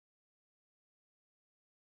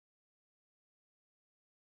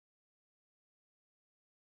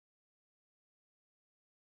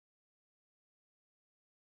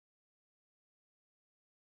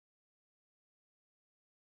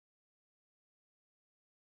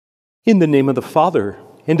In the name of the Father,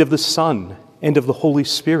 and of the Son, and of the Holy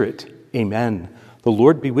Spirit. Amen. The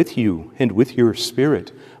Lord be with you, and with your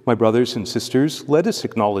spirit. My brothers and sisters, let us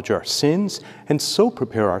acknowledge our sins, and so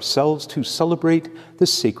prepare ourselves to celebrate the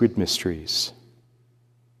sacred mysteries.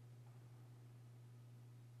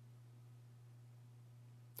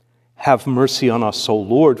 Have mercy on us, O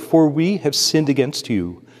Lord, for we have sinned against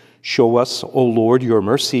you. Show us, O Lord, your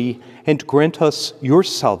mercy, and grant us your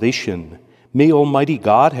salvation. May Almighty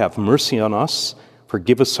God have mercy on us,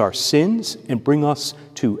 forgive us our sins, and bring us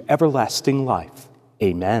to everlasting life.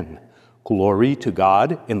 Amen. Glory to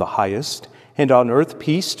God in the highest, and on earth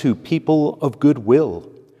peace to people of good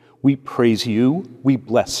will. We praise you, we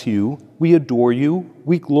bless you, we adore you,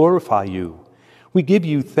 we glorify you. We give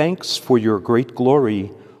you thanks for your great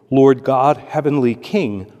glory, Lord God, heavenly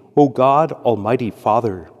King, O God, Almighty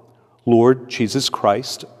Father. Lord Jesus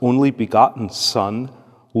Christ, only begotten Son,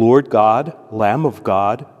 Lord God, Lamb of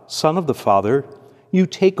God, Son of the Father, you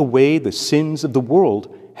take away the sins of the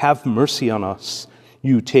world, have mercy on us.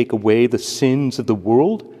 You take away the sins of the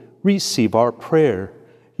world, receive our prayer.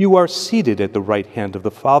 You are seated at the right hand of the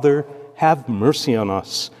Father, have mercy on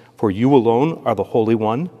us. For you alone are the Holy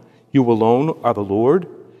One, you alone are the Lord,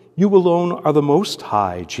 you alone are the Most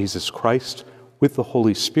High, Jesus Christ, with the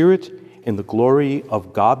Holy Spirit, in the glory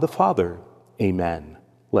of God the Father. Amen.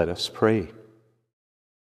 Let us pray.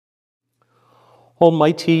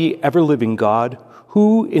 Almighty, ever-living God,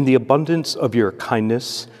 who in the abundance of your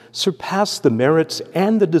kindness surpass the merits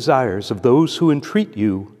and the desires of those who entreat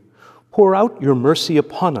you, pour out your mercy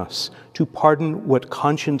upon us to pardon what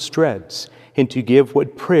conscience dreads and to give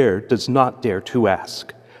what prayer does not dare to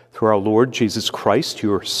ask. Through our Lord Jesus Christ,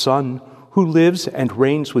 your Son, who lives and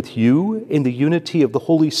reigns with you in the unity of the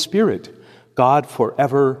Holy Spirit, God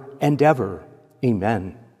forever and ever.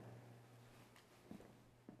 Amen.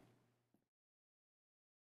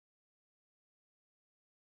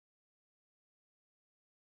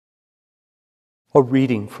 A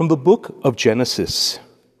reading from the book of Genesis.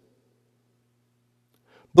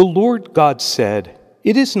 The Lord God said,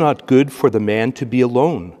 "It is not good for the man to be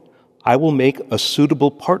alone. I will make a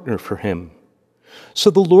suitable partner for him." So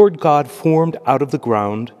the Lord God formed out of the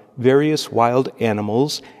ground various wild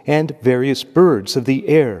animals and various birds of the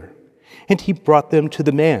air, and he brought them to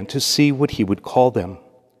the man to see what he would call them.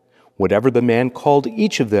 Whatever the man called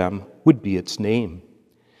each of them would be its name.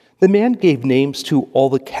 The man gave names to all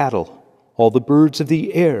the cattle, all the birds of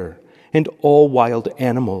the air, and all wild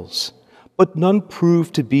animals, but none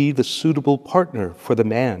proved to be the suitable partner for the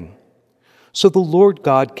man. So the Lord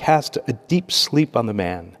God cast a deep sleep on the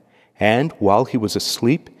man, and while he was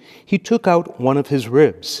asleep, he took out one of his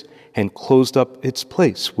ribs and closed up its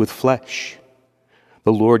place with flesh.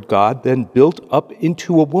 The Lord God then built up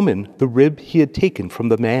into a woman the rib he had taken from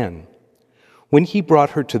the man. When he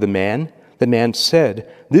brought her to the man said,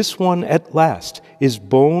 "This one at last is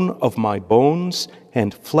bone of my bones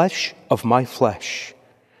and flesh of my flesh.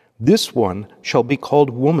 This one shall be called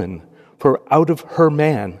woman, for out of her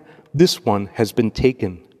man this one has been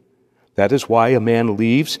taken." That is why a man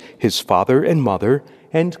leaves his father and mother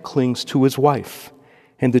and clings to his wife,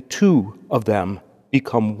 and the two of them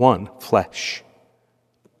become one flesh.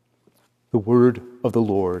 The word of the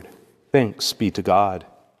Lord. Thanks be to God.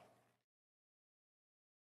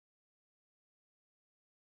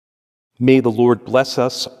 May the Lord bless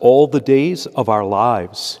us all the days of our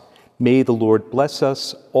lives. May the Lord bless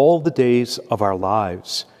us all the days of our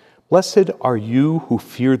lives. Blessed are you who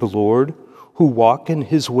fear the Lord, who walk in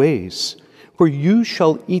his ways, for you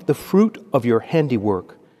shall eat the fruit of your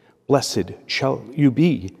handiwork. Blessed shall you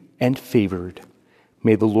be and favored.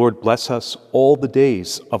 May the Lord bless us all the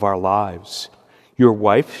days of our lives. Your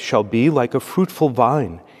wife shall be like a fruitful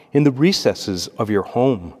vine in the recesses of your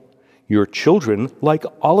home, your children like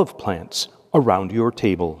olive plants around your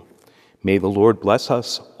table. May the Lord bless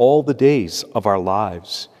us all the days of our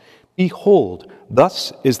lives. Behold,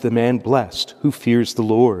 thus is the man blessed who fears the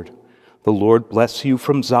Lord. The Lord bless you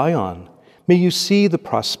from Zion. May you see the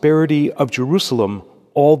prosperity of Jerusalem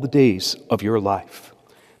all the days of your life.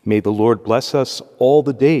 May the Lord bless us all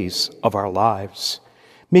the days of our lives.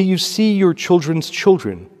 May you see your children's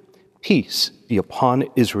children. Peace be upon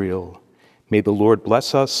Israel. May the Lord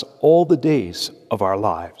bless us all the days of our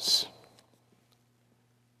lives.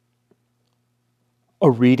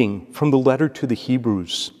 A reading from the letter to the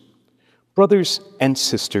Hebrews. Brothers and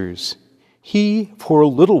sisters, he for a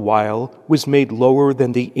little while was made lower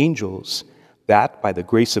than the angels, that by the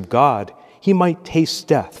grace of God he might taste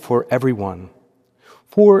death for everyone.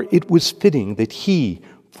 For it was fitting that he,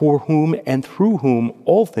 for whom and through whom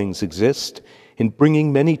all things exist, in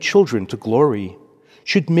bringing many children to glory,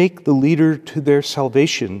 should make the leader to their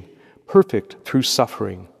salvation perfect through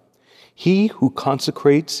suffering. He who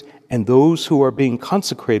consecrates and those who are being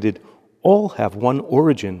consecrated all have one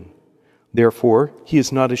origin. Therefore, he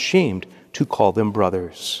is not ashamed to call them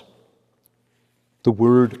brothers. The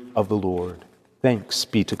word of the Lord. Thanks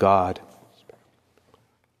be to God.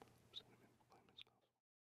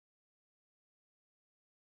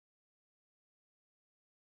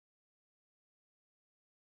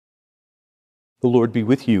 The Lord be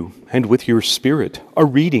with you and with your spirit. A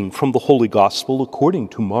reading from the Holy Gospel according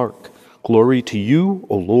to Mark. Glory to you,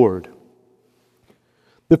 O Lord.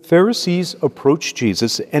 The Pharisees approached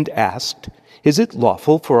Jesus and asked, "Is it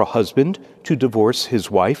lawful for a husband to divorce his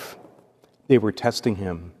wife?" They were testing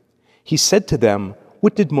him. He said to them,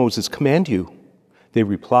 "What did Moses command you?" They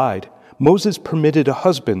replied, "Moses permitted a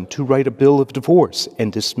husband to write a bill of divorce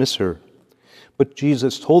and dismiss her." But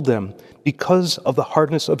Jesus told them, "Because of the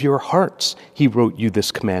hardness of your hearts, he wrote you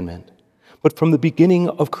this commandment. But from the beginning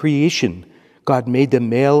of creation, God made them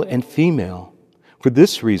male and female. For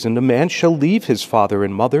this reason, a man shall leave his father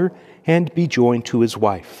and mother and be joined to his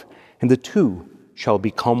wife, and the two shall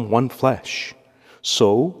become one flesh.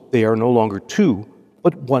 So they are no longer two,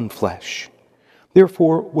 but one flesh.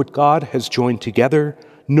 Therefore, what God has joined together,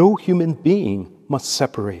 no human being must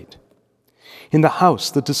separate." In the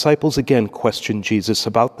house, the disciples again questioned Jesus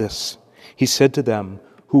about this. He said to them,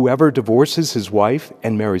 "Whoever divorces his wife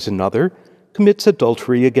and marries another commits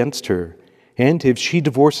adultery against her. And if she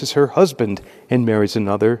divorces her husband and marries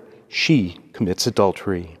another, she commits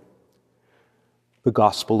adultery." The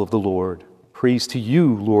Gospel of the Lord. Praise to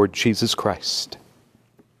you, Lord Jesus Christ.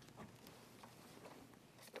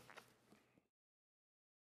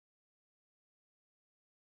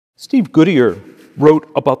 Steve Goodyear wrote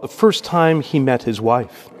about the first time he met his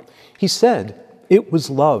wife. He said, "It was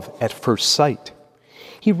love at first sight."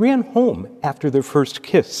 He ran home after their first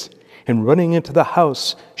kiss and, running into the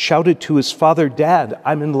house, shouted to his father, "Dad,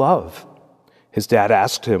 I'm in love." His dad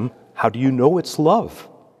asked him, "How do you know it's love?"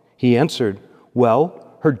 He answered,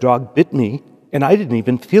 "Well, her dog bit me, and I didn't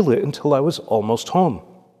even feel it until I was almost home."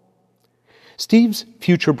 Steve's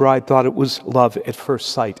future bride thought it was love at first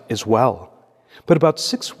sight as well. But about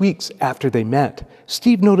 6 weeks after they met,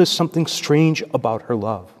 Steve noticed something strange about her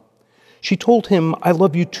love. She told him, "I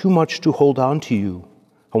love you too much to hold on to you.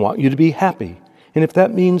 I want you to be happy, and if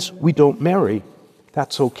that means we don't marry,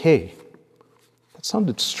 that's okay." That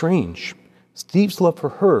sounded strange. Steve's love for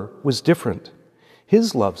her was different.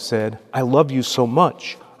 His love said, "I love you so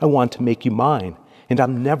much, I want to make you mine, and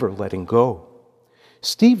I'm never letting go."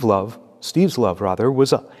 Steve's love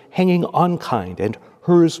was a hanging on kind, and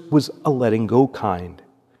hers was a letting go kind.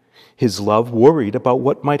 His love worried about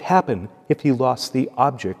what might happen if he lost the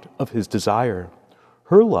object of his desire.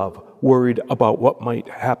 Her love worried about what might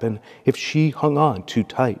happen if she hung on too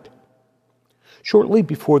tight. Shortly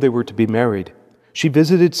before they were to be married, she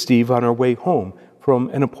visited Steve on her way home from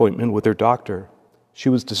an appointment with her doctor. She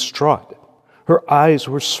was distraught. Her eyes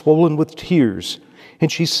were swollen with tears,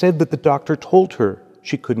 and she said that the doctor told her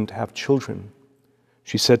she couldn't have children.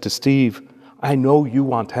 She said to Steve, "I know you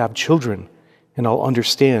want to have children, and I'll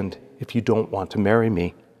understand if you don't want to marry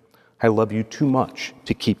me. I love you too much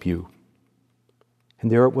to keep you."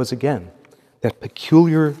 And there it was again, that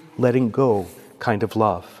peculiar letting go kind of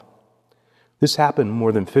love. This happened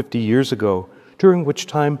more than 50 years ago, during which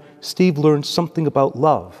time Steve learned something about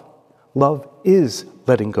love. Love is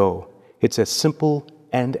letting go. It's as simple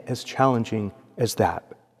and as challenging as that.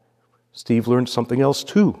 Steve learned something else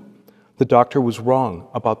too. The doctor was wrong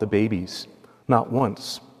about the babies, not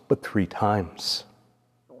once, but 3 times.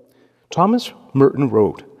 Thomas Merton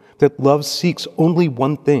wrote that love seeks only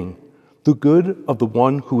one thing, the good of the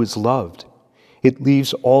one who is loved. It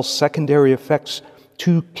leaves all secondary effects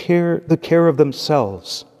to the care of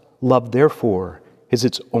themselves. Love, therefore, is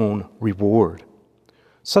its own reward.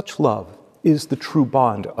 Such love is the true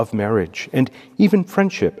bond of marriage and even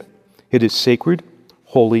friendship. It is sacred,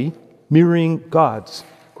 holy, mirroring God's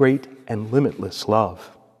great and limitless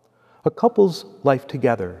love. A couple's life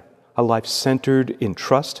together, a life centered in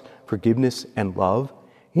trust, forgiveness, and love,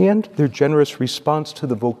 and their generous response to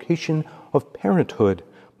the vocation of parenthood,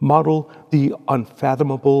 model the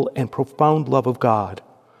unfathomable and profound love of God.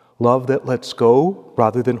 Love that lets go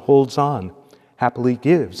rather than holds on, happily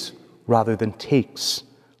gives rather than takes,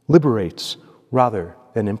 liberates rather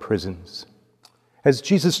than imprisons. As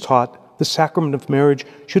Jesus taught, the sacrament of marriage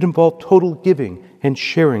should involve total giving and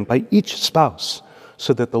sharing by each spouse,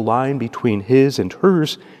 so that the line between his and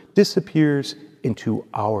hers disappears into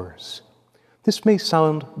ours. This may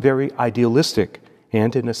sound very idealistic,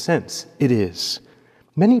 and in a sense, it is.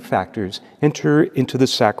 Many factors enter into the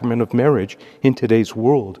sacrament of marriage in today's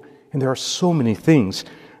world, and there are so many things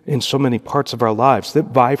in so many parts of our lives that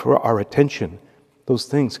vie for our attention, those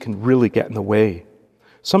things can really get in the way.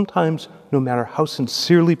 Sometimes, no matter how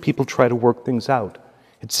sincerely people try to work things out,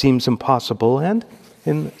 it seems impossible, and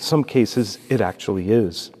in some cases, it actually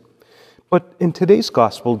is. But in today's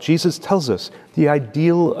gospel, Jesus tells us the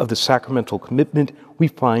ideal of the sacramental commitment we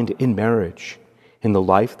find in marriage, in the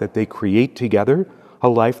life that they create together, a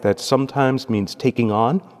life that sometimes means taking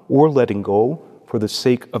on or letting go for the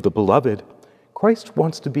sake of the beloved. Christ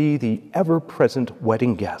wants to be the ever-present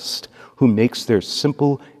wedding guest who makes their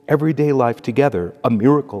simple, everyday life together a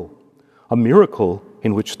miracle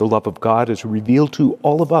in which the love of God is revealed to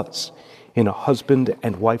all of us in a husband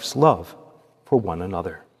and wife's love for one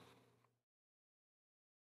another.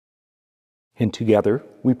 And together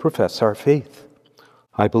we profess our faith.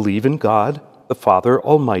 I believe in God, the Father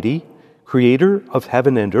Almighty, creator of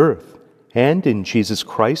heaven and earth, and in Jesus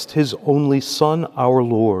Christ, his only Son, our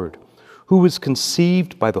Lord, who was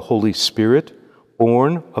conceived by the Holy Spirit,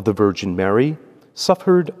 born of the Virgin Mary,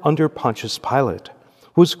 suffered under Pontius Pilate,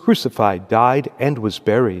 was crucified, died, and was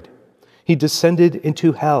buried. He descended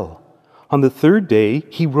into hell. On the third day,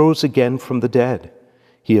 he rose again from the dead.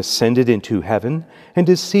 He ascended into heaven and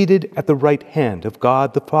is seated at the right hand of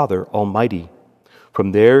God the Father Almighty.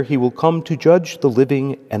 From there he will come to judge the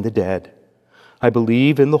living and the dead. I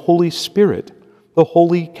believe in the Holy Spirit, the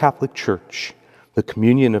Holy Catholic Church, the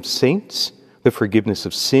communion of saints, the forgiveness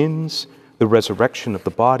of sins, the resurrection of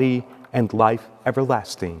the body, and life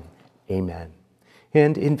everlasting. Amen.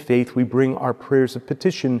 And in faith we bring our prayers of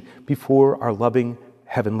petition before our loving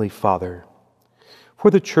Heavenly Father. For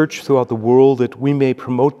the Church throughout the world, that we may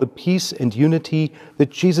promote the peace and unity that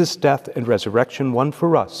Jesus' death and resurrection won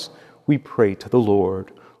for us, we pray to the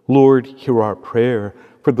Lord. Lord, hear our prayer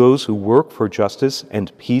for those who work for justice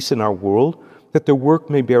and peace in our world, that their work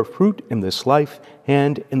may bear fruit in this life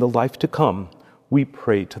and in the life to come. We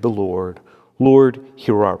pray to the Lord. Lord,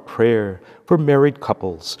 hear our prayer for married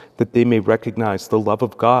couples, that they may recognize the love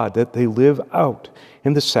of God that they live out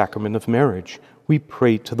in the sacrament of marriage. We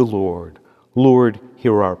pray to the Lord. Lord,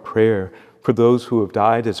 hear our prayer for those who have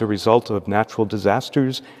died as a result of natural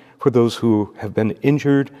disasters, for those who have been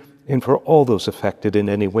injured, and for all those affected in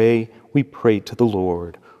any way. We pray to the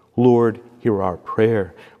Lord. Lord, hear our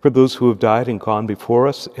prayer for those who have died and gone before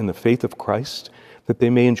us in the faith of Christ, that they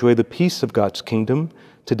may enjoy the peace of God's kingdom.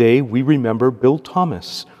 Today we remember Bill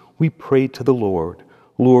Thomas. We pray to the Lord.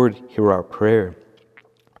 Lord, hear our prayer.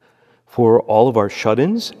 For all of our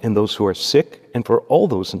shut-ins and those who are sick, and for all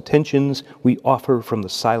those intentions, we offer from the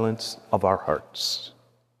silence of our hearts.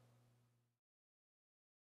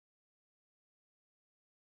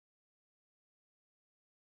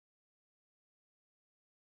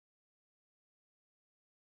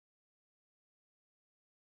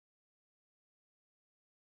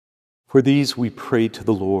 For these we pray to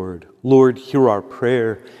the Lord. Lord, hear our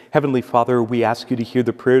prayer. Heavenly Father, we ask you to hear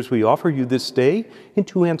the prayers we offer you this day and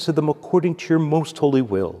to answer them according to your most holy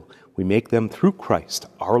will. We make them through Christ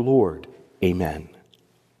our Lord. Amen.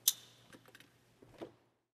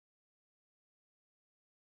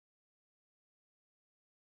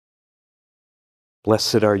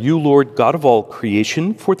 Blessed are you, Lord God of all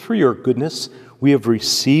creation, for through your goodness we have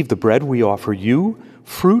received the bread we offer you,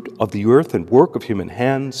 fruit of the earth and work of human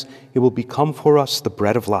hands. It will become for us the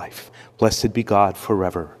bread of life. Blessed be God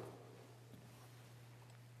forever.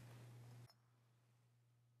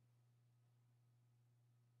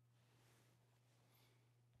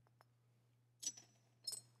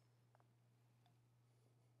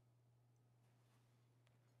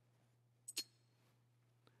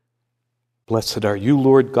 Blessed are you,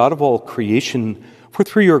 Lord God of all creation, for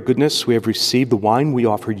through your goodness we have received the wine we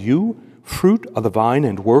offer you, fruit of the vine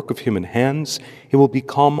and work of human hands. It will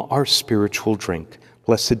become our spiritual drink.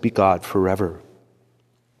 Blessed be God forever.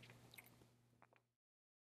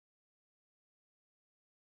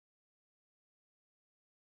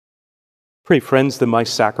 Pray, friends, that my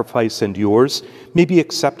sacrifice and yours may be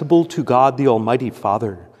acceptable to God the Almighty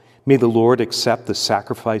Father. May the Lord accept the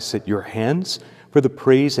sacrifice at your hands for the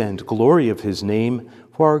praise and glory of his name,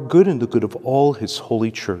 for our good and the good of all his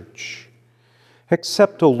holy church.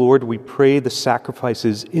 Accept, O Lord, we pray, the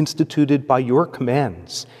sacrifices instituted by your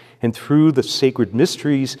commands, and through the sacred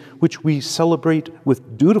mysteries which we celebrate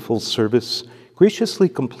with dutiful service, graciously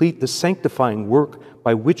complete the sanctifying work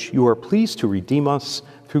by which you are pleased to redeem us,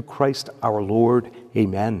 through Christ our Lord.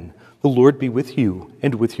 Amen. The Lord be with you,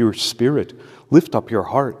 and with your spirit. Lift up your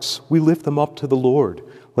hearts. We lift them up to the Lord.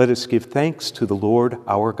 Let us give thanks to the Lord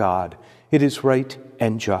our God. It is right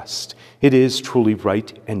and just. It is truly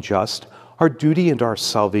right and just, our duty and our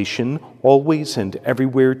salvation, always and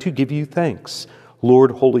everywhere to give you thanks.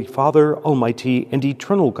 Lord, Holy Father, Almighty and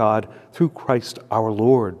eternal God, through Christ our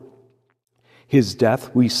Lord. His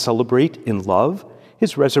death we celebrate in love,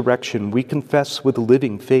 his resurrection we confess with a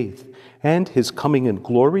living faith, and his coming in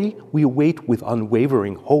glory we await with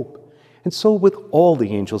unwavering hope. And so with all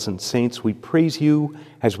the angels and saints we praise you,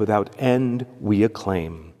 as without end we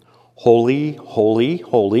acclaim. Holy, holy,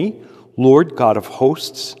 holy, Lord God of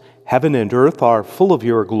hosts, heaven and earth are full of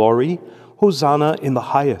your glory. Hosanna in the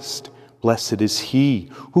highest. Blessed is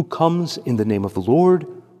he who comes in the name of the Lord.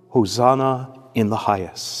 Hosanna in the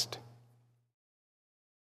highest.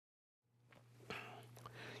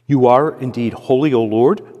 You are indeed holy, O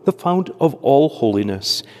Lord, the fount of all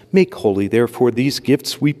holiness. Make holy, therefore, these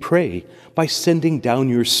gifts, we pray, by sending down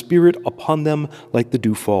your Spirit upon them like the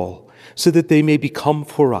dewfall, so that they may become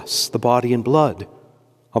for us the body and blood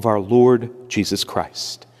of our Lord Jesus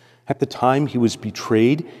Christ. At the time he was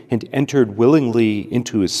betrayed and entered willingly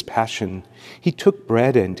into his passion, he took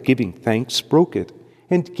bread and, giving thanks, broke it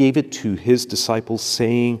and gave it to his disciples,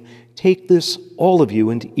 saying, "Take this, all of you,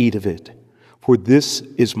 and eat of it. For this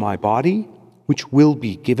is my body, which will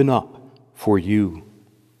be given up for you."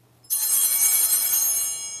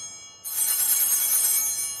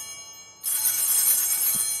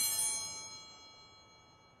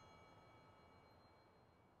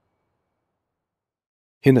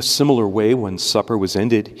 In a similar way, when supper was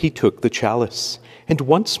ended, he took the chalice, and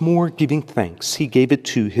once more giving thanks, he gave it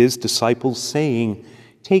to his disciples, saying,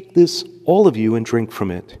 "Take this, all of you, and drink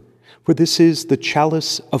from it. For this is the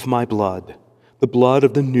chalice of my blood, the blood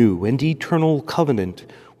of the new and eternal covenant,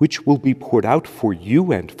 which will be poured out for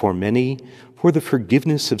you and for many for the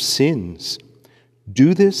forgiveness of sins.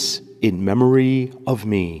 Do this in memory of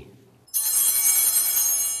me."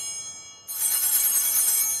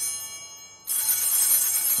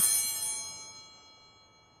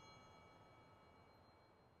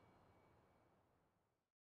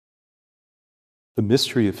 The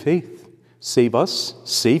mystery of faith. Save us,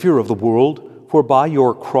 Savior of the world, for by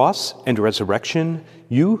your cross and resurrection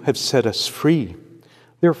you have set us free.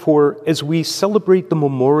 Therefore, as we celebrate the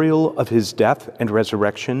memorial of his death and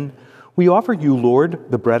resurrection, we offer you,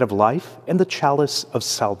 Lord, the bread of life and the chalice of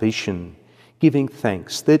salvation, giving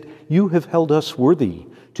thanks that you have held us worthy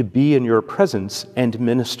to be in your presence and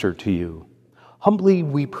minister to you. Humbly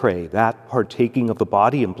we pray that, partaking of the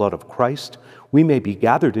body and blood of Christ, we may be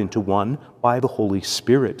gathered into one by the Holy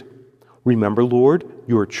Spirit. Remember, Lord,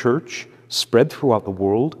 your church, spread throughout the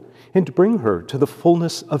world, and bring her to the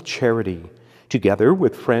fullness of charity, together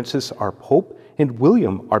with Francis our Pope and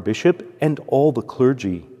William our Bishop and all the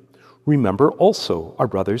clergy. Remember also our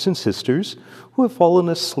brothers and sisters who have fallen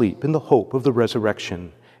asleep in the hope of the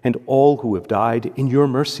resurrection, and all who have died in your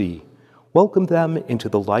mercy. Welcome them into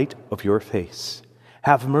the light of your face.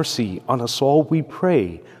 Have mercy on us all, we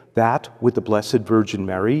pray, that with the Blessed Virgin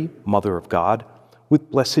Mary, Mother of God, with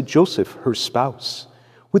Blessed Joseph, her spouse,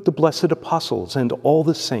 with the blessed apostles and all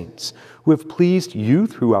the saints who have pleased you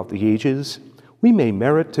throughout the ages, we may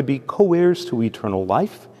merit to be co-heirs to eternal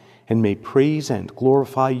life and may praise and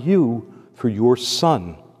glorify you through your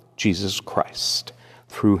Son, Jesus Christ.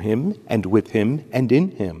 Through him and with him and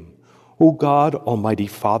in him, O God, Almighty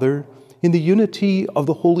Father, in the unity of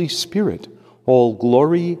the Holy Spirit, all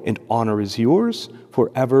glory and honor is yours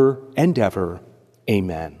forever and ever.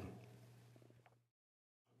 Amen.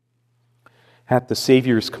 At the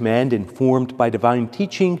Savior's command, informed by divine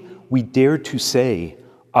teaching, we dare to say,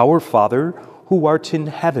 Our Father, who art in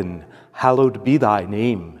heaven, hallowed be thy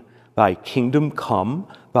name. Thy kingdom come,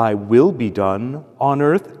 thy will be done, on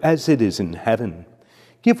earth as it is in heaven.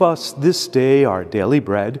 Give us this day our daily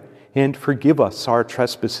bread, and forgive us our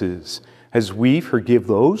trespasses, as we forgive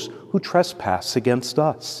those who trespass against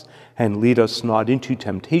us. And lead us not into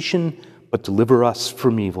temptation, but deliver us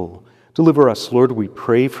from evil. Deliver us, Lord, we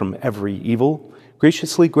pray, from every evil.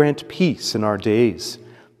 Graciously grant peace in our days,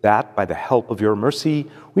 that by the help of your mercy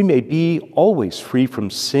we may be always free from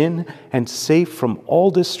sin and safe from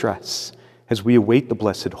all distress, as we await the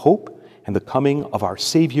blessed hope and the coming of our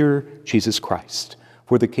Savior, Jesus Christ.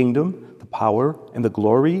 For the kingdom, the power, and the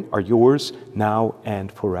glory are yours now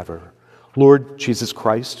and forever. Lord Jesus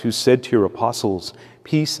Christ, who said to your apostles,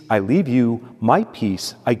 Peace I leave you, my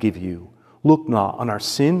peace I give you. Look not on our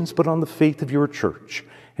sins, but on the faith of your church,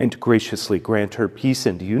 and graciously grant her peace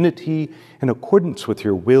and unity in accordance with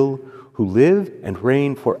your will, who live and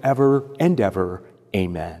reign forever and ever.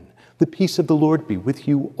 Amen. The peace of the Lord be with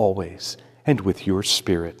you always, and with your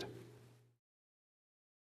spirit.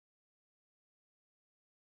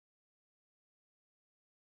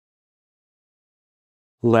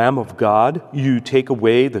 Lamb of God, you take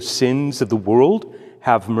away the sins of the world,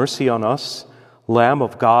 have mercy on us. Lamb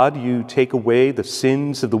of God, you take away the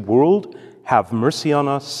sins of the world, have mercy on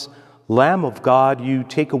us. Lamb of God, you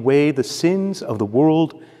take away the sins of the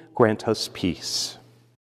world, grant us peace.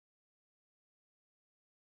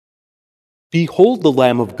 Behold the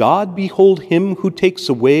Lamb of God, behold him who takes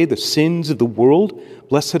away the sins of the world.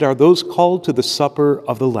 Blessed are those called to the supper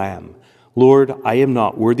of the Lamb. Lord, I am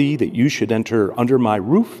not worthy that you should enter under my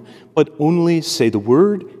roof, but only say the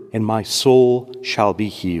word, and my soul shall be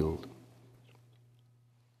healed.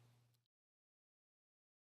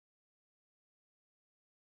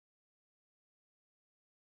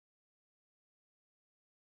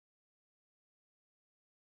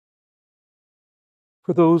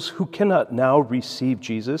 For those who cannot now receive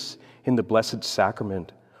Jesus in the Blessed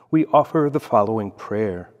Sacrament, we offer the following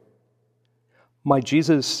prayer. My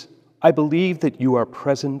Jesus, I believe that you are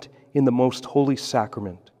present in the most holy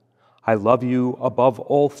sacrament. I love you above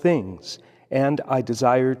all things, and I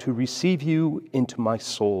desire to receive you into my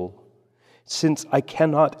soul. Since I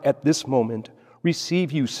cannot at this moment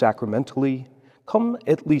receive you sacramentally, come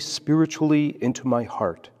at least spiritually into my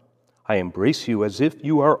heart. I embrace you as if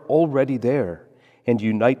you are already there, and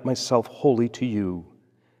unite myself wholly to you.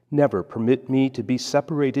 Never permit me to be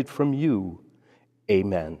separated from you.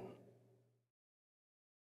 Amen.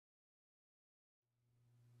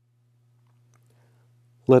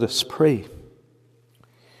 Let us pray.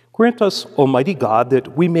 Grant us, Almighty God,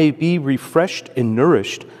 that we may be refreshed and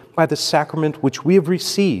nourished by the sacrament which we have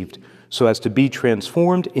received, so as to be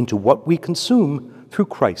transformed into what we consume through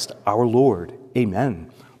Christ our Lord.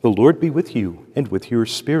 Amen. The Lord be with you and with your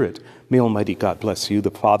spirit. May Almighty God bless you, the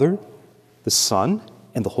Father, the Son,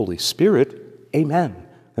 and the Holy Spirit. Amen.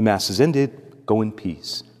 The Mass is ended. Go in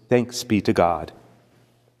peace. Thanks be to God.